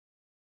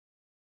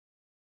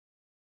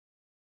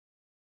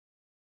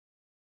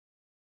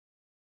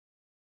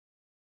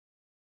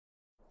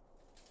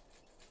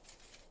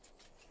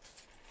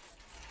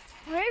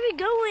we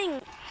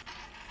going?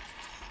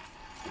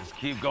 Just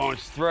keep going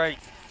straight.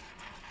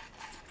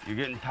 You're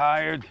getting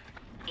tired?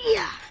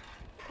 Yeah.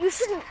 You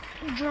shouldn't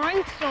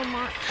drink so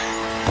much.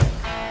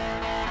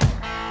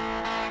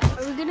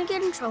 Are we gonna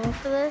get in trouble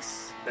for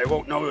this? They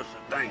won't notice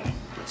a thing.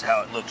 That's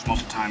how it looks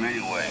most of the time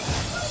anyway.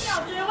 What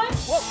y'all doing?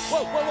 Whoa,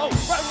 whoa, whoa,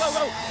 whoa, whoa,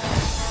 whoa.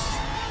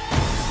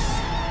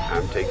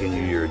 I'm taking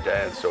you to your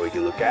dad so he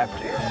can look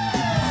after you.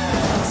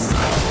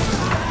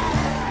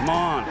 Come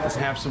on, let's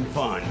have some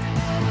fun.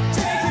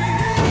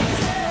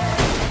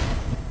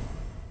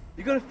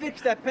 You're gonna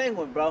fix that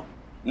penguin, bro.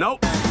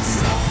 Nope.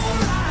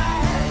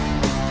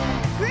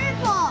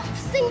 Grandpa,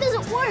 this thing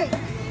doesn't work.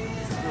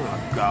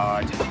 Oh,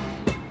 God.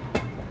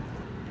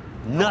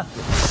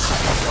 Nothing.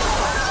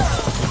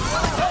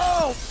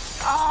 Oh!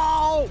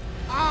 Ow!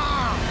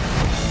 Ah!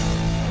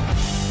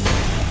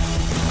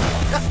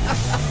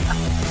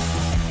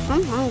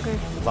 I'm hungry.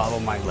 Follow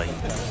my lead.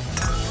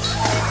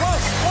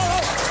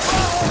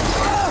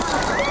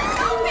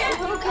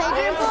 Okay,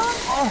 Grandpa?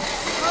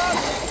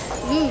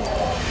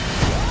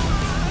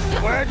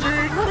 Reggie!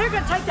 Well, they're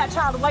gonna take that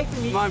child away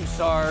from you. I'm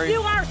sorry.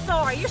 You are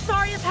sorry. You're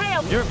sorry as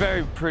hell. You're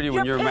very pretty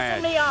when you're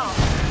mad. Pissing me off.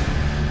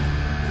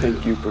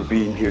 Thank you for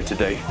being here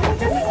today.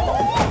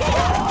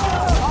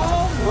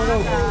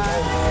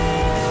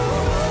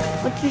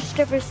 What's your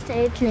stripper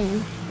stage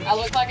name? I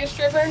look like a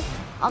stripper?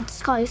 I'll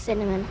just call you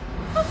Cinnamon.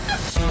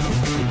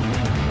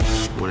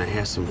 Wanna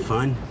have some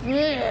fun?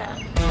 Yeah.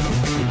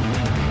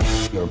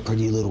 You're a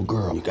pretty little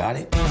girl. You got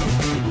it?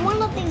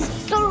 One of these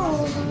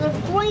girls is a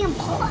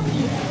grandpa.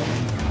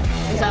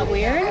 Is that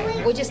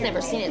weird? We just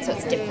never seen it, so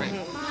it's different.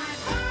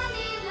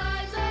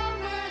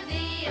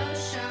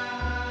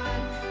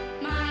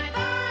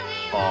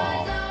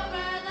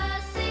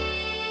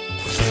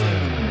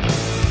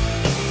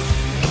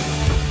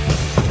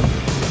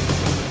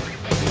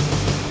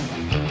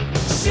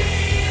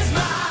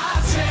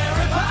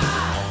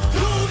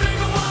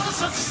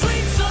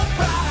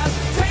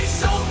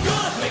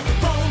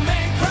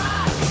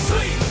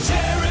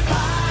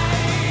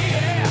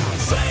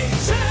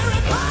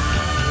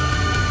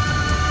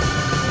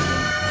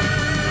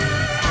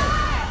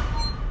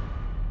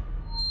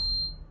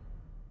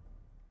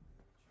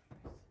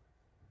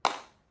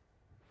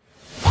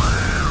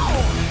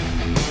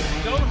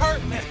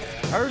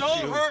 Hurt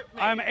Don't you? hurt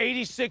me. I'm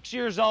 86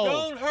 years old.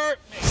 Don't hurt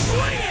me.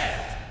 Swing it!